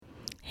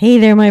Hey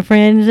there, my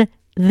friends.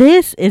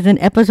 This is an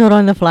episode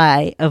on the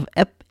fly of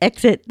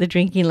Exit the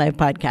Drinking Life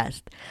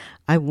podcast.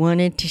 I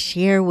wanted to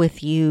share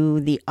with you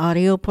the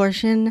audio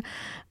portion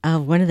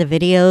of one of the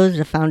videos,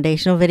 the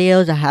foundational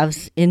videos I have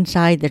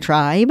inside the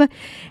tribe.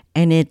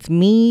 And it's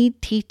me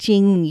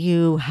teaching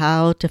you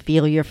how to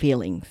feel your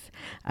feelings.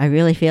 I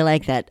really feel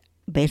like that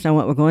based on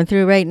what we're going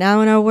through right now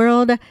in our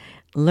world,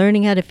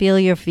 learning how to feel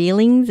your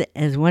feelings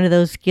is one of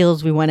those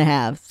skills we want to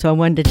have. So I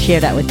wanted to share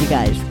that with you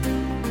guys.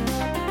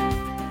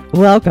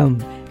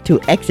 Welcome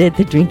to Exit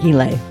the Drinking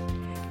Life.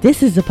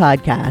 This is a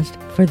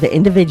podcast for the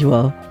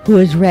individual who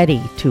is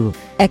ready to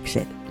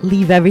exit,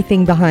 leave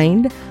everything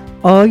behind,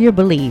 all your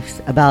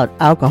beliefs about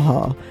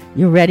alcohol.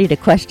 You're ready to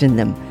question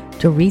them,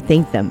 to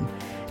rethink them,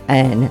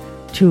 and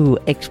to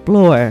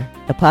explore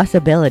the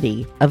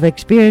possibility of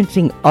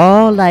experiencing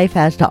all life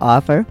has to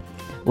offer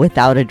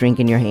without a drink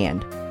in your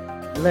hand.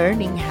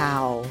 Learning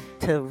how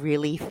to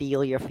really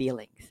feel your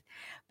feelings.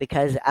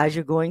 Because as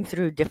you're going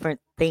through different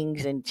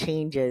things and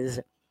changes,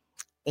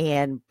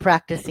 and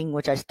practicing,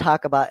 which I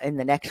talk about in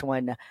the next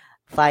one,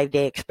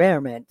 5-day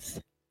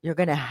experiments, you're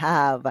going to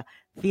have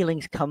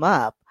feelings come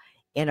up.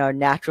 And our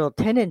natural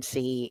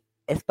tendency,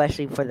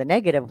 especially for the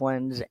negative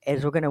ones,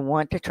 is we're going to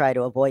want to try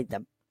to avoid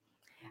them.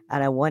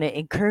 And I want to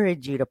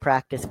encourage you to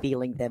practice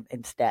feeling them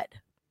instead.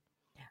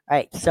 All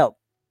right, so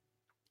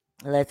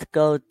let's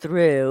go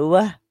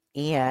through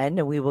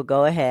and we will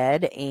go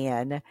ahead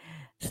and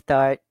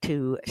start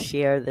to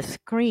share the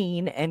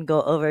screen and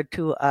go over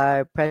to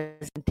our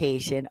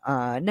presentation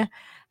on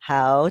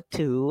how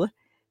to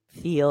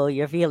feel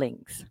your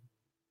feelings.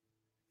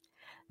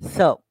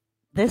 So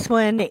this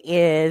one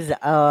is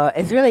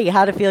really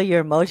how to feel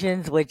your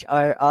emotions, which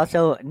are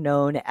also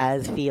known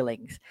as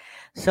feelings.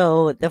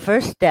 So the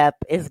first step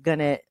is going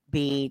to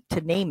be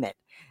to name it.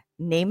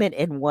 Name it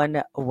in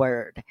one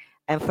word.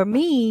 And for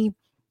me,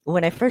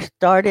 when I first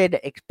started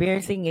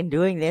experiencing and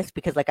doing this,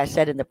 because like I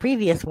said in the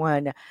previous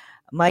one,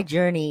 my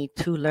journey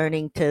to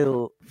learning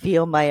to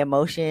feel my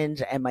emotions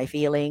and my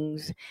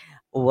feelings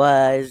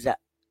was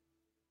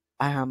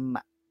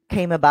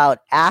came about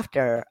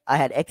after I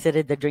had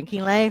exited the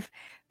drinking life,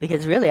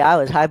 because really I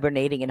was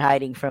hibernating and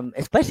hiding from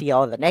especially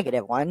all the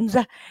negative ones,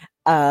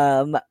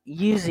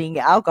 using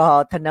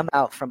alcohol to numb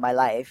out from my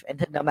life and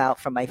to numb out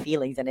from my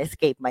feelings and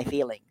escape my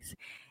feelings.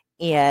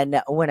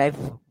 And when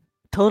I've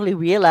totally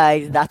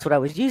realized that's what I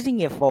was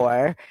using it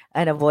for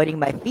and avoiding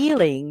my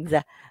feelings,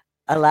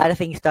 a lot of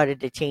things started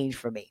to change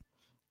for me.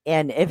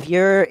 And if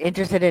you're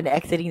interested in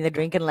exiting the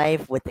drinking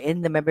life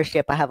within the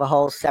membership, I have a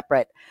whole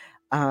separate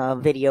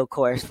video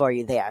course for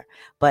you there.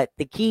 But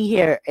the key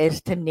here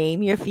is to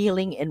name your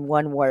feeling in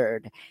one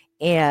word.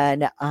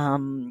 And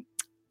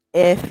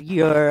if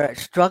you're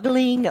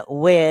struggling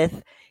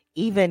with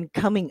even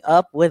coming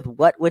up with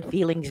what would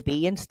feelings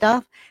be and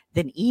stuff,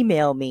 then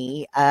email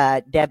me,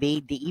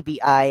 Debbie, DEBI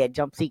at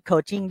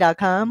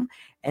jumpseatcoaching.com,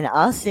 and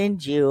I'll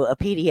send you a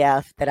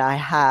PDF that I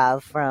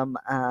have from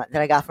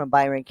that I got from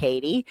Byron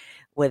Katie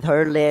with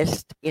her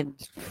list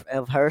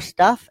of her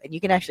stuff. And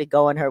you can actually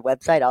go on her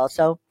website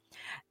also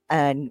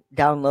and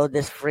download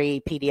this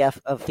free PDF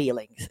of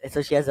feelings. And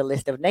so she has a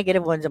list of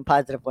negative ones and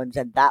positive ones.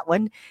 And that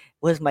one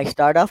was my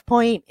start off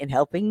point in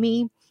helping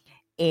me.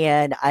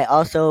 And I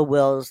also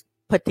will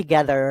put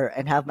together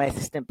and have my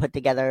assistant put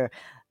together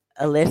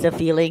a list of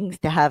feelings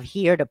to have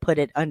here to put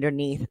it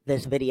underneath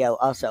this video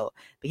also,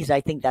 because I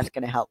think that's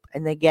going to help.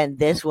 And again,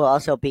 this will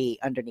also be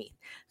underneath.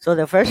 So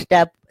the first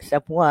step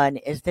one,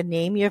 is to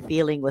name your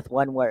feeling with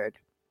one word.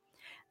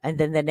 And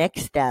then the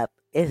next step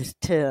is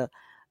to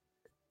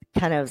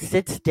kind of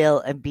sit still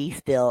and be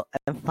still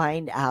and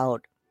find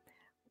out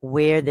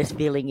where this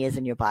feeling is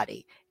in your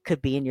body. It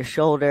could be in your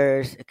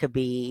shoulders, it could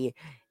be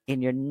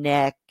in your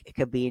neck, it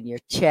could be in your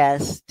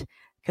chest, it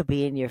could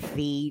be in your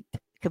feet,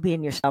 it could be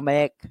in your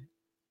stomach,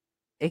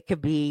 it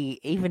could be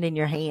even in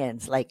your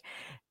hands. Like,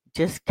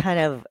 just kind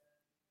of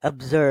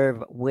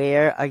observe,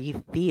 where are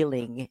you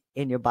feeling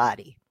in your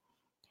body,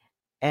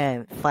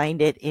 and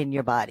find it in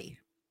your body.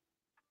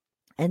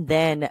 And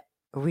then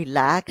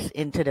relax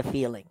into the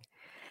feeling,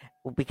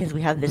 because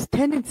we have this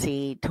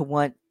tendency to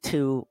want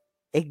to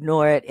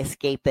ignore it,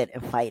 escape it,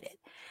 and fight it.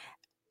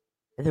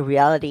 The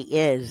reality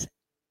is,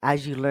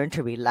 as you learn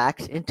to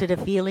relax into the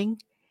feeling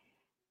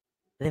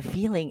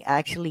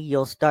actually,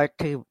 you'll start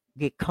to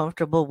get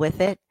comfortable with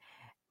it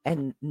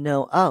and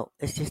know, oh,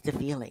 it's just a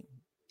feeling.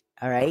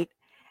 All right.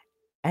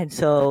 And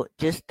so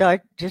just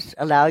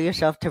allow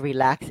yourself to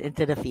relax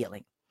into the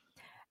feeling.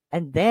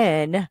 And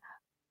then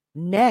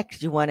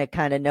next, you want to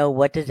kind of know,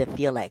 what does it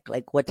feel like?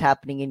 Like, what's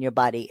happening in your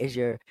body?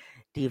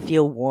 Do you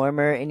feel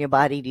warmer in your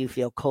body? Do you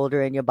feel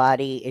colder in your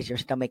body? Is your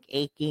stomach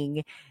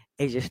aching?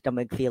 Is your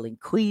stomach feeling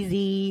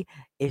queasy?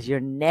 Is your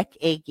neck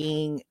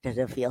aching? Does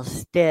it feel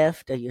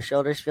stiff? Do your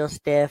shoulders feel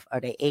stiff? Are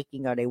they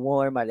aching? Are they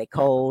warm? Are they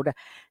cold?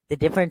 The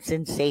different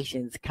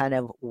sensations, kind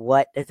of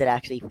what does it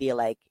actually feel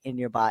like in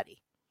your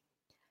body?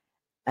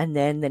 And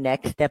then the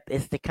next step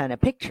is to kind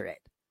of picture it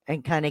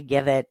and kind of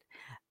give it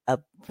a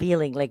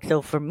feeling. Like,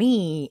 so for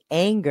me,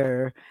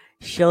 anger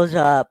shows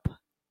up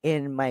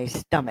in my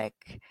stomach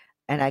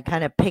and I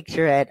kind of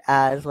picture it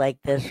as like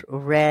this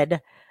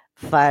red,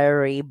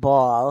 fiery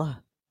ball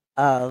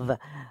of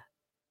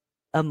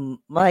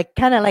like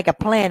kind of like a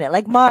planet,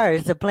 like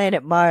Mars, the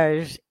planet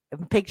Mars.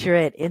 Picture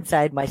it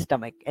inside my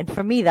stomach, and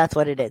for me, that's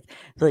what it is.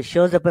 So it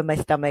shows up in my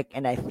stomach,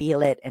 and I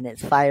feel it, and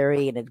it's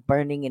fiery, and it's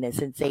burning, and a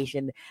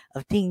sensation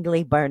of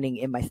tingly burning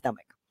in my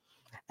stomach.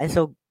 And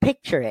so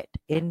picture it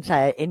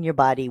inside in your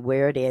body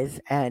where it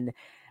is, and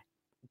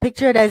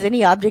picture it as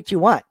any object you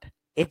want.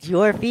 It's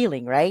your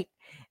feeling, right?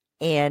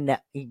 And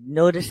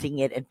noticing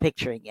it and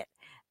picturing it.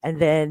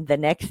 And then the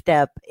next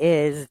step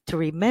is to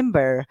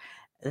remember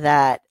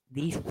that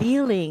these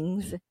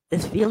feelings,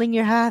 this feeling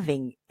you're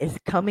having, is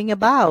coming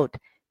about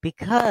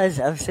because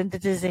of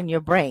sentences in your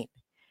brain.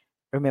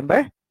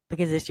 Remember?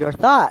 Because it's your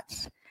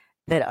thoughts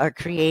that are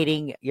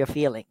creating your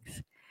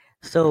feelings.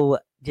 So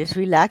just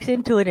relax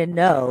into it and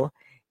know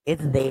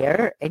it's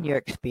there and you're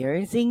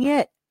experiencing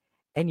it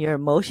and your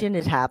emotion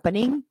is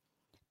happening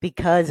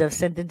because of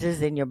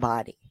sentences in your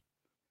body.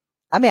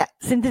 I mean,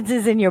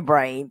 sentences in your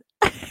brain,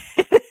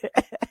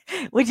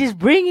 which is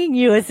bringing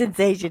you a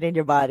sensation in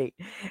your body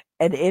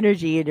and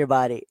energy in your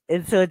body.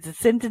 And so it's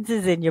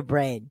sentences in your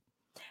brain.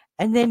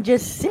 And then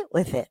just sit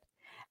with it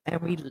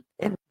and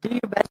do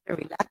your best to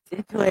relax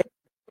into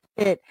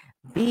it.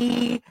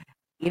 Be,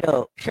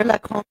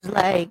 Sherlock Holmes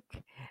like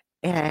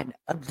and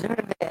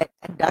observe it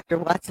and Dr.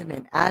 Watson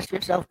and ask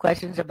yourself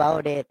questions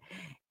about it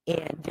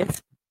and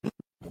just be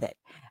with it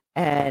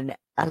and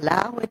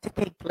allow it to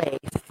take place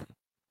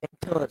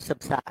until it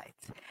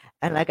subsides.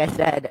 And like I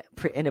said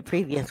in a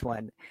previous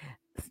one,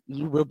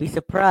 you will be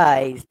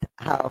surprised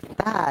how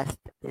fast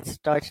it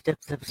starts to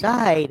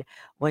subside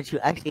once you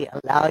actually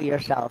allow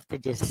yourself to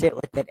just sit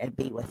with it and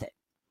be with it.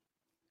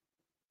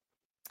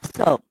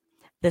 So,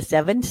 the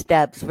 7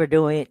 steps for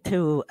doing it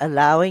to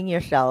allowing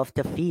yourself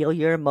to feel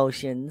your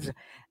emotions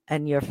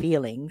and your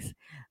feelings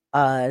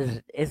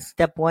is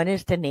step 1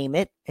 is to name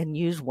it and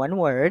use one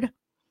word,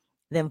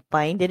 then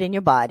find it in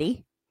your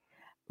body,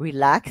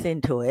 relax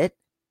into it,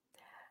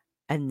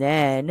 and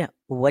then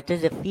what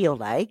does it feel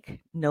like?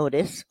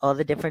 Notice all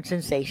the different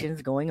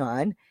sensations going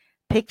on.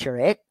 Picture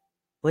it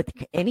with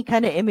any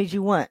kind of image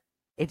you want.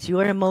 It's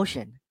your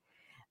emotion.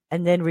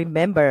 And then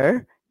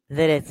remember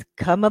that it's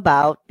come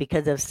about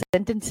because of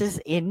sentences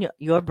in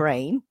your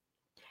brain,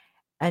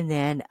 and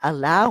then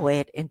allow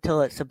it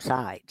until it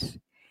subsides.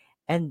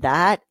 And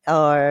that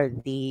are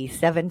the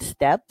 7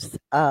 steps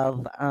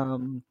of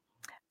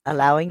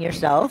allowing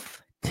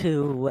yourself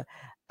to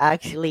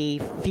actually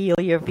feel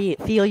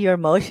your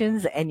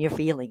emotions and your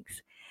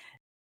feelings.